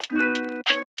Welcome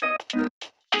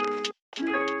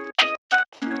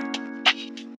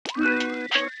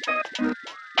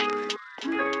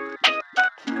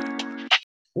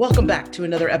back to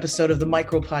another episode of the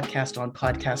Micro Podcast on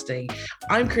Podcasting.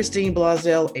 I'm Christine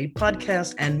Blazel, a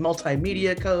podcast and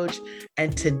multimedia coach,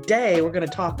 and today we're going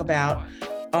to talk about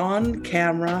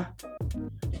on-camera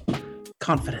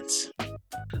confidence.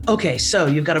 Okay, so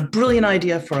you've got a brilliant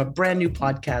idea for a brand new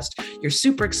podcast. You're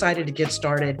super excited to get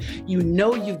started. You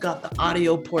know you've got the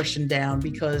audio portion down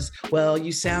because, well,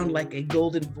 you sound like a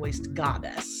golden-voiced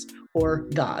goddess or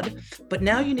God, but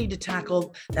now you need to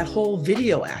tackle that whole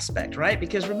video aspect, right?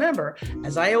 Because remember,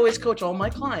 as I always coach all my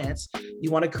clients, you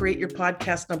want to create your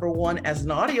podcast, number one, as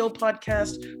an audio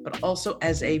podcast, but also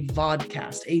as a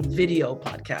vodcast, a video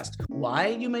podcast. Why,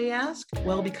 you may ask?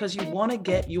 Well, because you want to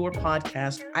get your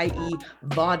podcast, i.e.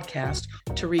 vodcast,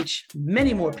 to reach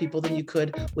many more people than you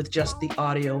could with just the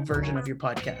audio version of your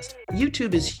podcast.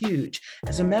 YouTube is huge.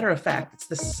 As a matter of fact, it's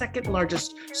the second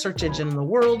largest search engine in the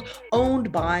world,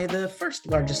 owned by the first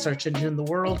largest search engine in the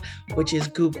world, which is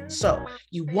Google. So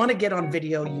you want to get on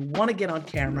video, you want to get on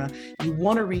camera, you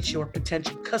want to reach your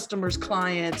potential customers,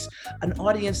 clients, an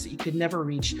audience that you could never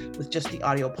reach with just the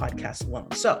audio podcast alone.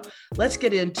 So let's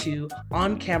get into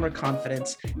on-camera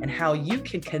confidence and how you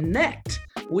can connect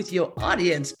with your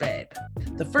audience, babe.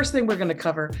 The first thing we're going to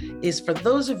cover is for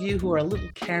those of you who are a little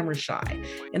camera shy.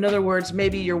 In other words,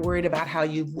 maybe you're worried about how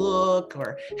you look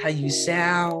or how you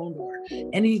sound or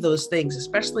any of those things,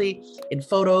 especially in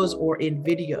photos or in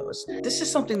videos. This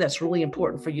is something that's really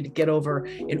important for you to get over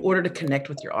in order to connect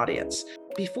with your audience.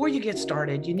 Before you get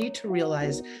started, you need to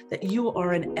realize that you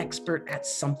are an expert at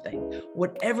something.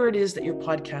 Whatever it is that your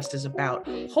podcast is about,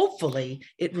 hopefully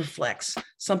it reflects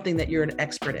something that you're an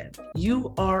expert in.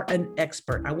 You are an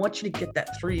expert. I want you to get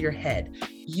that through your head.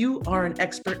 You are an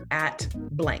expert at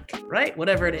blank, right?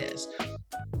 Whatever it is.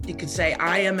 You could say,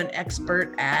 I am an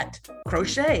expert at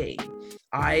crocheting.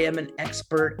 I am an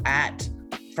expert at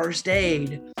first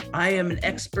aid. I am an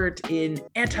expert in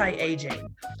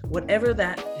anti-aging. Whatever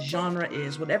that genre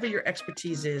is, whatever your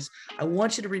expertise is, I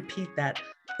want you to repeat that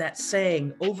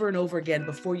saying over and over again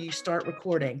before you start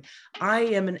recording. I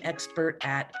am an expert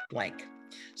at blank.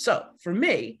 So for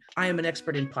me, I am an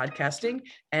expert in podcasting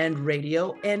and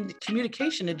radio and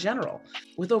communication in general.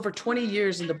 With over 20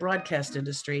 years in the broadcast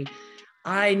industry,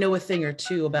 I know a thing or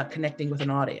two about connecting with an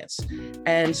audience.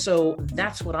 And so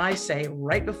that's what I say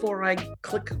right before I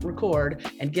click record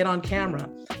and get on camera.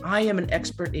 I am an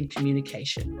expert in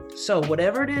communication. So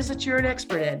whatever it is that you're an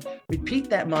expert in,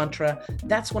 repeat that mantra.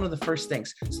 That's one of the first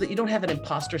things so that you don't have an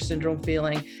imposter syndrome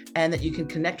feeling and that you can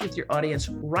connect with your audience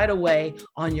right away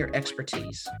on your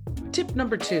expertise. Tip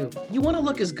number 2, you want to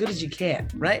look as good as you can,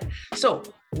 right? So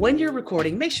when you're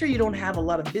recording, make sure you don't have a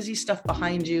lot of busy stuff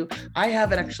behind you. I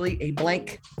have actually a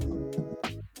blank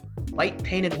white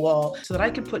painted wall so that I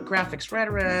can put graphics right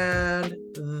around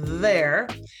there.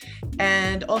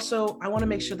 And also I want to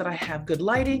make sure that I have good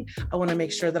lighting. I want to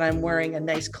make sure that I'm wearing a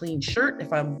nice clean shirt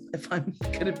if I'm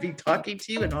going to be talking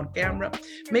to you and on camera.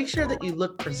 Make sure that you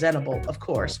look presentable, of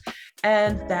course,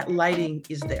 and that lighting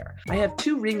is there. I have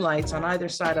 2 ring lights on either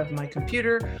side of my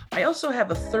computer. I also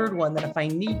have a third one that if I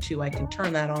need to, I can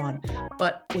turn that on.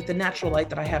 But with the natural light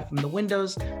that I have from the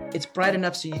windows, it's bright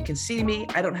enough so you can see me.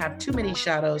 I don't have too many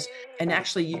shadows. And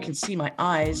actually you can see my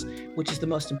eyes, which is the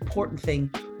most important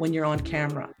thing when you're on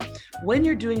camera. When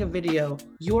you're doing a video,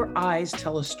 your eyes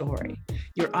tell a story.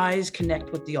 Your eyes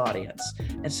connect with the audience.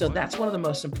 And so that's one of the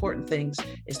most important things,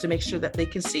 is to make sure that they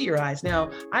can see your eyes. Now,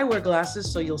 I wear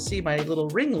glasses, so you'll see my little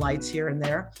ring lights here and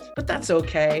there, but that's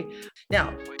okay.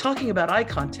 Now, talking about eye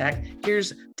contact,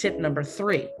 here's tip number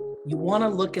 3. You want to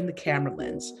look in the camera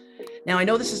lens. Now, I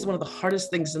know this is one of the hardest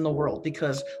things in the world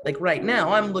because like right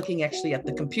now, I'm looking actually at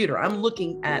the computer. I'm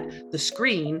looking at the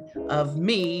screen of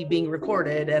me being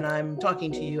recorded and I'm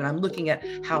talking to you and I'm looking at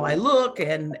how I look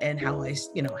and how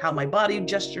how my body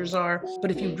gestures are.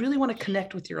 But if you really want to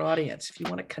connect with your audience, if you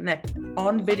want to connect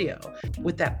on video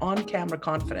with that on-camera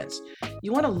confidence,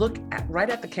 you want to look right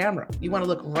at the camera. You want to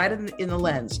look right in the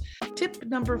lens. Tip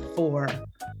number 4,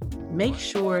 make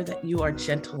sure that you are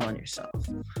gentle on yourself.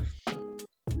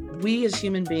 We as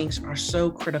human beings are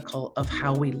so critical of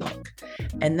how we look,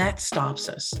 and that stops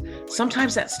us.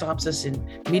 Sometimes that stops us in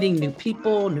meeting new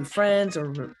people, new friends,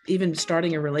 or even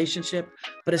starting a relationship.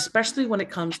 But especially when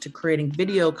it comes to creating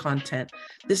video content,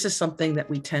 this is something that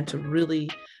we tend to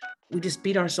really we just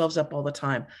beat ourselves up all the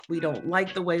time. We don't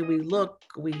like the way we look.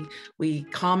 We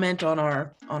comment on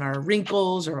our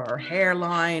wrinkles or our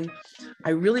hairline. I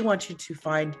really want you to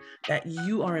find that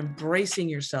you are embracing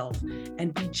yourself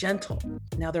and be gentle.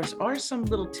 Now, there are some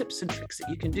little tips and tricks that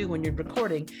you can do when you're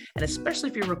recording, and especially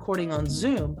if you're recording on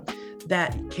Zoom,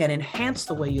 that can enhance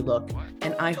the way you look.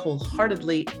 And I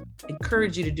wholeheartedly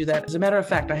encourage you to do that. As a matter of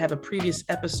fact, I have a previous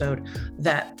episode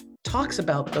that talks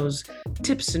about those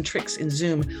tips and tricks in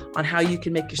Zoom on how you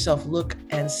can make yourself look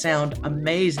and sound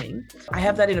amazing. I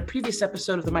have that in a previous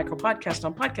episode of the Micro Podcast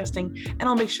on podcasting, and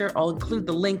I'll make sure I'll include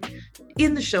the link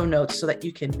in the show notes so that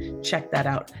you can check that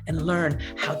out and learn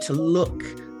how to look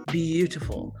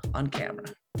beautiful on camera.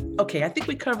 Okay, I think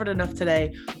we covered enough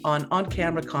today on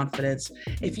camera confidence.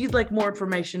 If you'd like more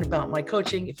information about my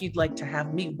coaching, if you'd like to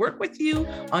have me work with you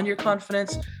on your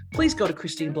confidence, please go to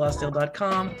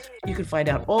ChristineBlosdale.com. You can find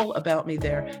out all about me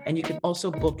there, and you can also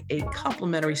book a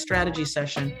complimentary strategy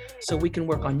session so we can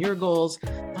work on your goals,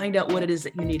 find out what it is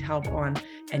that you need help on,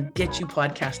 and get you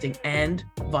podcasting and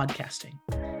vodcasting.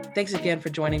 Thanks again for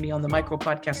joining me on the Micro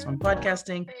Podcast on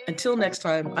podcasting. Until next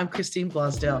time, I'm Christine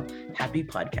Blosdale. Happy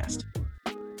podcasting.